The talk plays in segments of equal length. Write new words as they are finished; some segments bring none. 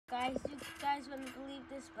guys, you guys wouldn't believe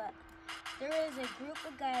this, but there is a group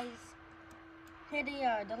of guys. Here they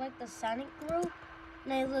are. They're like the Sonic group,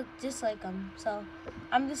 and they look just like them. So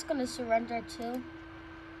I'm just gonna surrender too.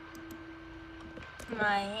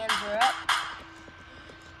 My hands are up.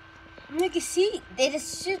 You can see they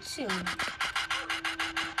just shoot you.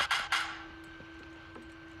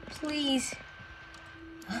 Please.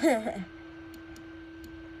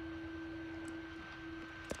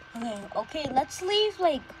 Okay, let's leave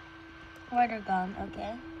like where they're gone,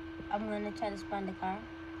 okay? I'm gonna try to spawn the car.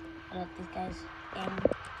 I let these guys aim.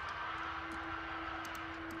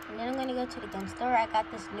 And then I'm gonna go to the gun store. I got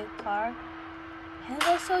this new car. Have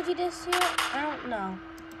I showed you this yet? I don't know.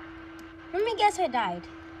 Let me guess I died.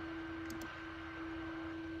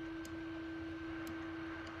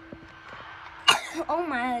 Oh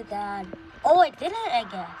my god. Oh, I didn't, I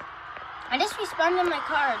guess. I just respawned in my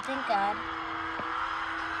car, thank god.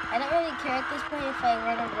 I don't really care at this point if I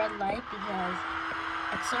run a red light because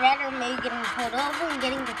it's rather me getting pulled over and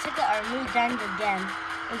getting the ticket or me dying again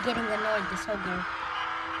and getting annoyed this whole game.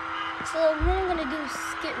 So what I'm gonna do is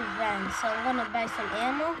get revenge. So I'm gonna buy some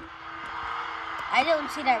ammo. I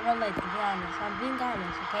don't see that red light, to be honest. I'm being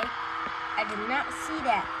honest, okay? I did not see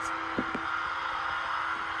that.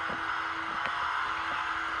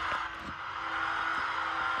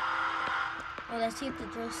 Well, let's see if the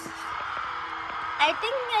dress. I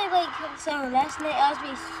think so last night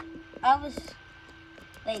I was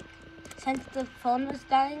like, since the phone was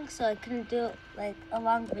dying, so I couldn't do like a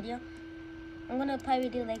long video. I'm gonna probably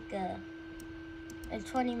do like a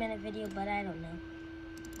 20-minute video, but I don't know.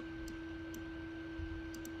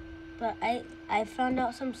 But I found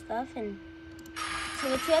out some stuff, and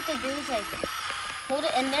so what you have to do is like hold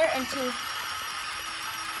it in there until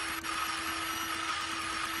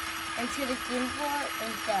the green bar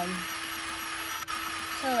is done.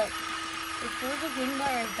 So like before the green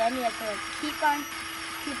bar is done, you have to like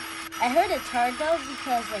keep. I heard it's hard though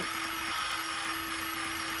because like,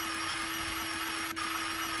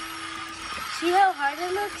 see how hard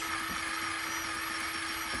it looks?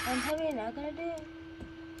 I'm probably not gonna do it.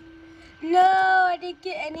 No, I didn't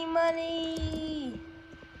get any money.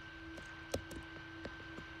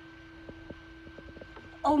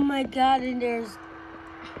 Oh my god, and there's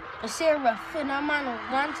a Seraph, and I'm on a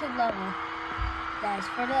wanted level. Guys,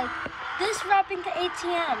 for like this robbing the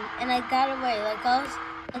ATM, and I got away. Like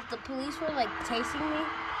the police were like chasing me.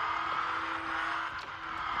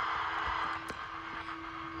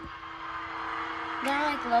 They're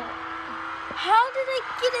like level. How did I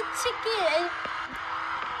get a ticket?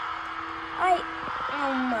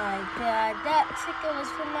 Oh my god, that ticket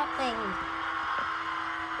was for nothing.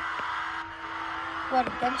 Well,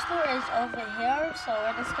 the gun store is over here, so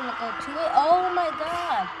we're just gonna go to it. Oh my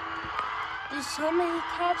god. There's so many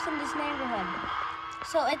cops in this neighborhood.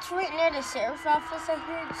 So it's right near the sheriff's office, I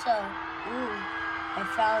heard. So, ooh, I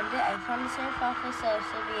found it. I found the sheriff's office, so it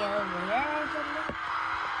should be over here or something.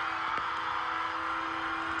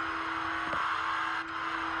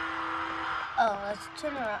 Oh, let's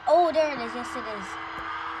turn around. Oh, there it is. Yes, it is.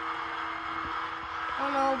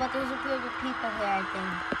 Oh no, but there's a group of people here, I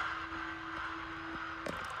think.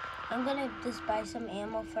 I'm gonna just buy some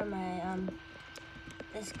ammo for my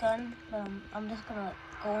this gun. I'm just gonna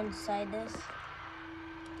go inside this.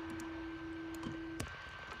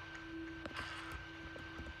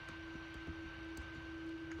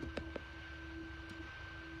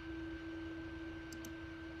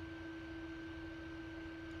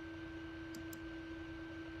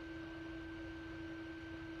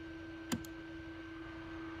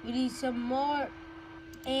 We need some more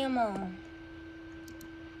ammo.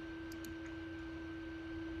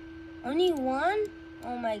 Only one?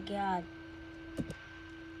 Oh my god.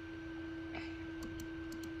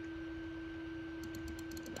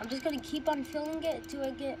 I'm just gonna keep on filling it till I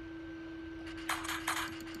get.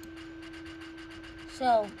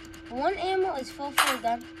 So, one ammo is full for a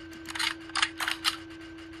gun.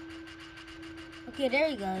 Okay, there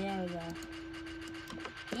we go, there we go.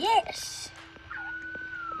 Yes!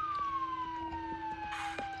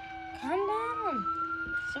 Calm down.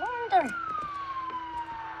 Surrender.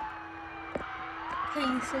 Okay,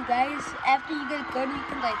 so guys, after you get a gun, you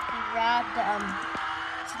can like rob the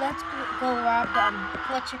so let's go rob the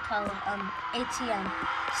ATM.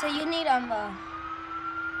 So you need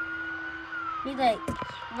like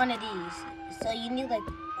one of these. So you need like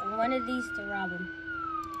one of these to rob them.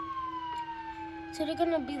 So they're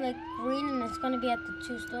gonna be like green, and it's gonna be at the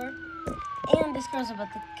shoe store. And this girl's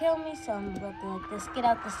about to kill me, so I'm about to like just get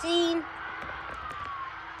out the scene.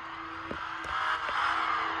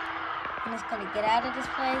 I'm just gonna get out of this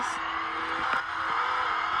place.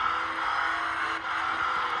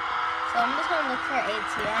 So I'm just gonna look for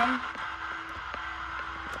ATM.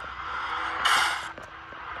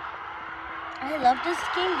 I love this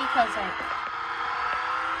game because like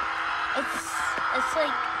it's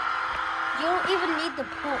like you don't even need to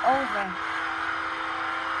pull over.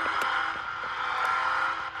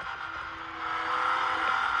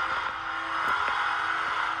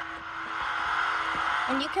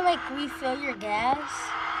 And you can like refill your gas.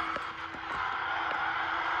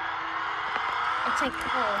 It's like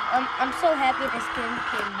cool. I'm so happy this game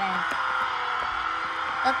came back.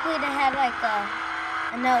 Luckily they had like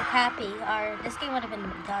no copy, or this game would have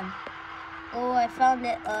been done. Oh, I found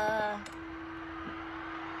it.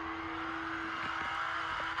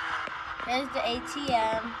 There's the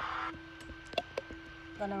ATM.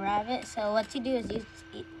 Gonna rob it. So what you do is you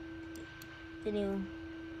the new.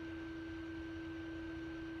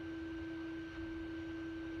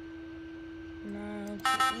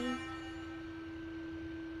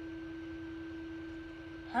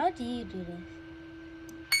 How do you do this?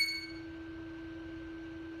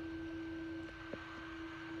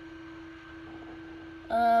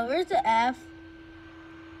 Where's the F?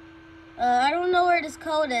 I don't know where this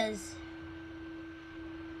code is.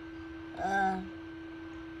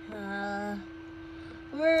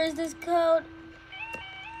 Where is this code?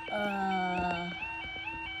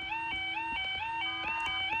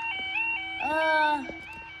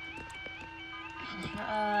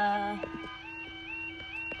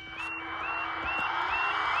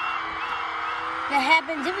 That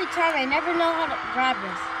happens every time. I never know how to grab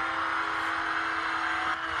this.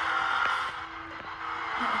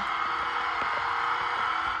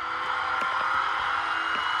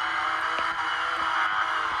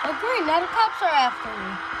 Oh great, now the cops are after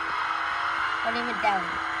me. Don't even doubt it.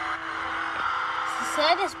 So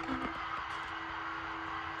I just...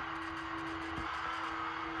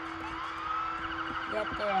 Yep,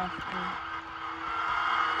 they're after me.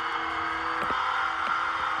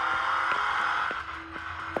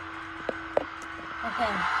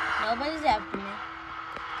 Okay, nobody's after me.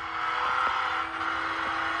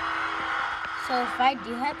 So if I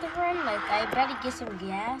do have to run, like, I better get some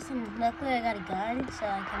gas, and luckily I got a gun, so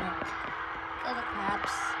I can kill the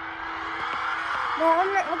cops. No,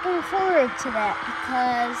 I'm not looking forward to that,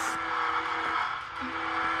 because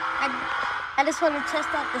I just want to test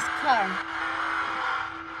out this car.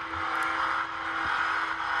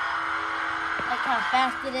 Like how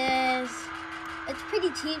fast it is. It's pretty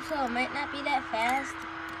cheap, so it might not be that fast.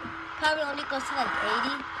 Probably only goes to like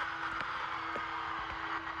 80.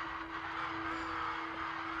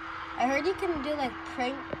 I heard you can do like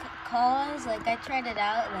prank calls. Like I tried it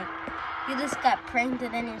out. Like you just got pranked,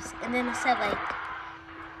 and then it said like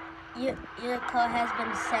your call has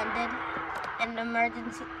been sended, an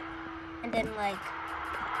emergency, and then like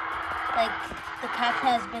the cop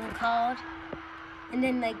has been called, and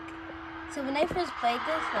then like so when I first played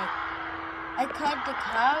this, like I called the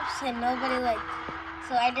cops and nobody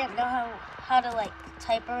so I didn't know how to like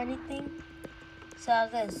type or anything. So I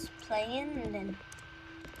was just playing, and then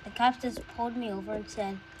the cops just pulled me over and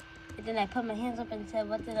said, and then I put my hands up and said,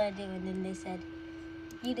 what did I do? And then they said,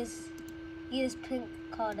 you just prank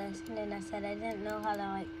called us. And then I said, I didn't know how to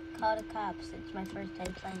like call the cops. It's my first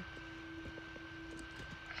time playing.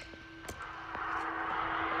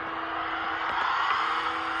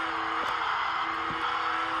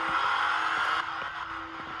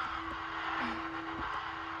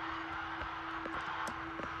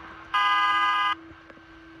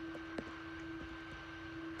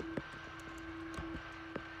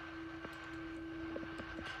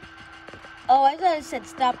 Oh, I thought it said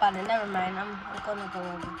stop on it. Never mind. I'm gonna go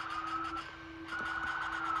over.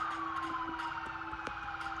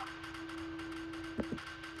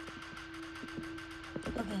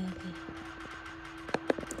 Okay.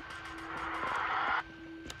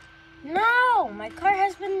 No! My car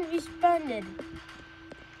has been responded.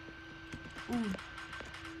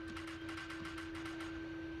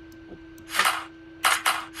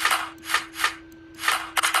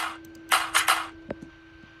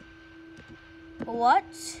 What?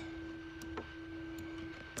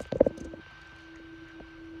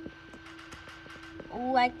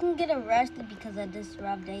 Oh, I can get arrested because I just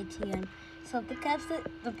robbed ATM. So the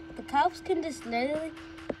cops can just literally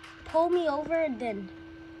pull me over, and then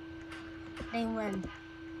they win.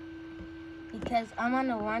 Because I'm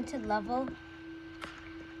on a wanted level.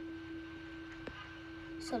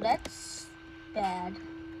 So that's bad.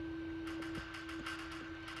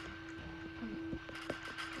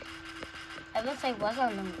 At least I was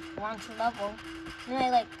on the wanted level.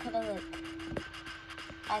 And I could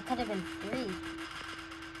have been free.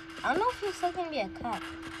 I don't know if you're still gonna be a cop.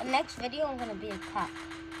 The next video I'm gonna be a cop.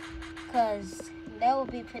 because that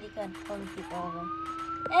would be pretty good pulling people over.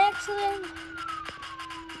 Excellent.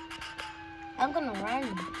 I'm gonna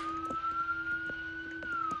run.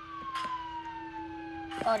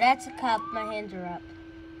 Oh, that's a cop. My hands are up.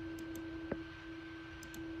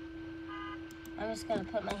 I'm just gonna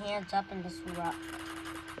put my hands up and just rock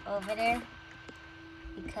over there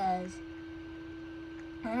because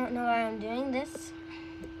I don't know why I'm doing this.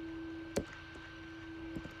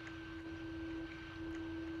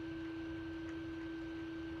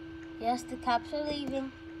 Yes, the cops are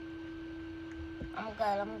leaving. I'm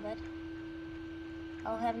good. I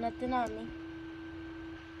don't have nothing on me.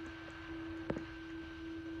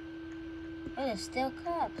 Oh, there's still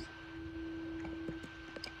cops.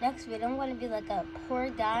 Next video, I'm gonna be like a poor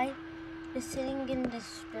guy just sitting in the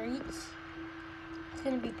streets. It's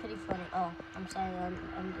gonna be pretty funny. Oh, I'm sorry,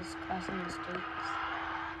 I'm just crossing the streets.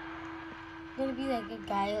 I'm gonna be like a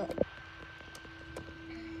guy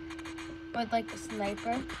with like a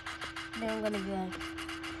sniper. Then I'm gonna be like,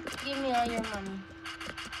 give me all your money.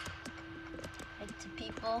 Like to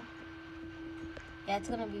people. Yeah, it's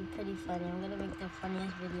gonna be pretty funny. I'm gonna make the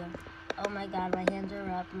funniest video. Oh my god, my hands are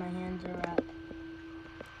up, my hands are up.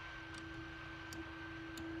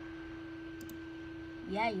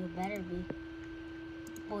 Yeah, you better be.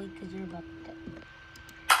 Boy, because you're about to.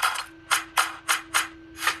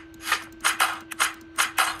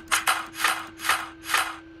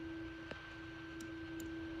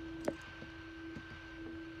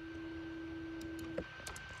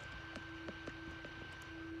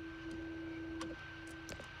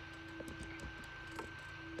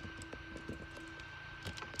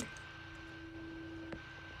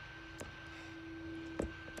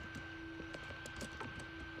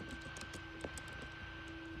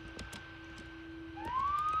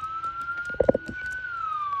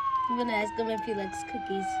 I'm gonna ask him if he likes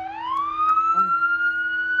cookies. Oh.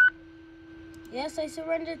 Yes, I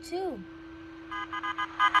surrendered too.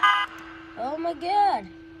 Oh my god.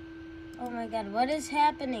 Oh my god, what is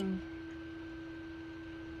happening?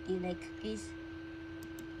 Do you like cookies?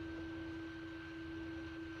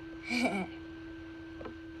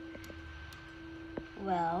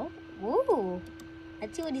 Well, ooh.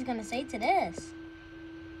 Let's see what he's gonna say to this.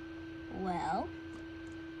 Well.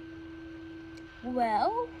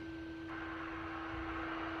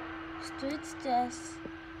 Streets just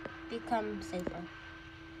become safer.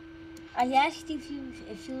 I asked you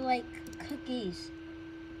if you like cookies.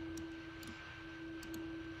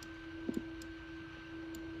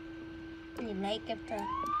 You like if the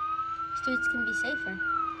streets can be safer.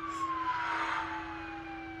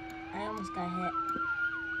 I almost got hit.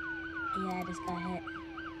 Yeah, I just got hit.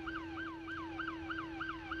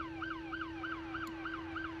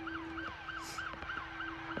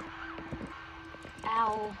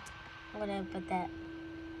 Ow. Where did I put that?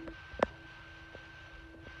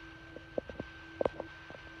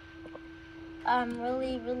 I'm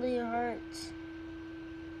really hurt.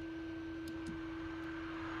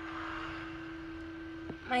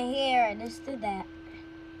 My hair, I just did that.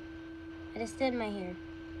 I just did my hair.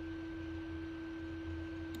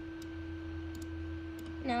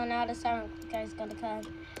 No, now the Sonic guy's gonna come.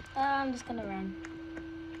 I'm just gonna run.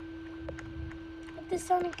 If the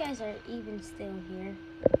Sonic guys are even still here.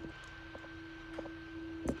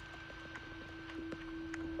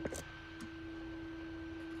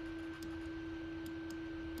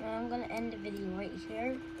 I'm gonna end the video right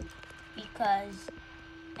here because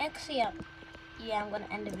actually, yeah, I'm gonna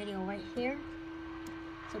end the video right here.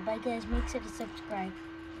 So bye guys, make sure to subscribe.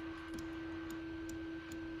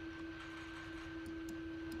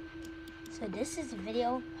 So this is a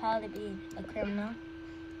video how to be a criminal.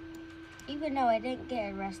 Even though I didn't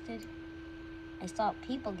get arrested, I saw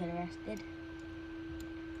people get arrested.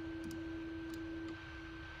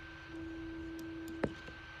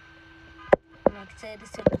 Make sure to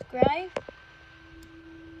subscribe,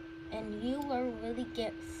 and you will really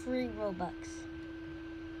get free Robux.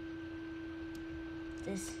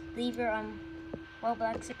 Just leave your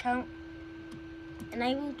Roblox account, and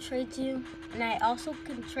I will trade you. And I also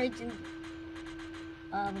can trade you.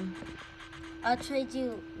 I'll trade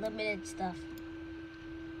you limited stuff,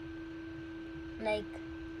 like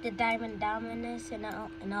the Diamond Dominus and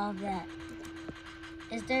all of that.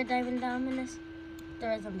 Is there a Diamond Dominus?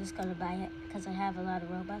 There is. I'm just gonna buy it because I have a lot of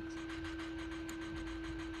Robux.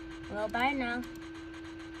 Well, bye now.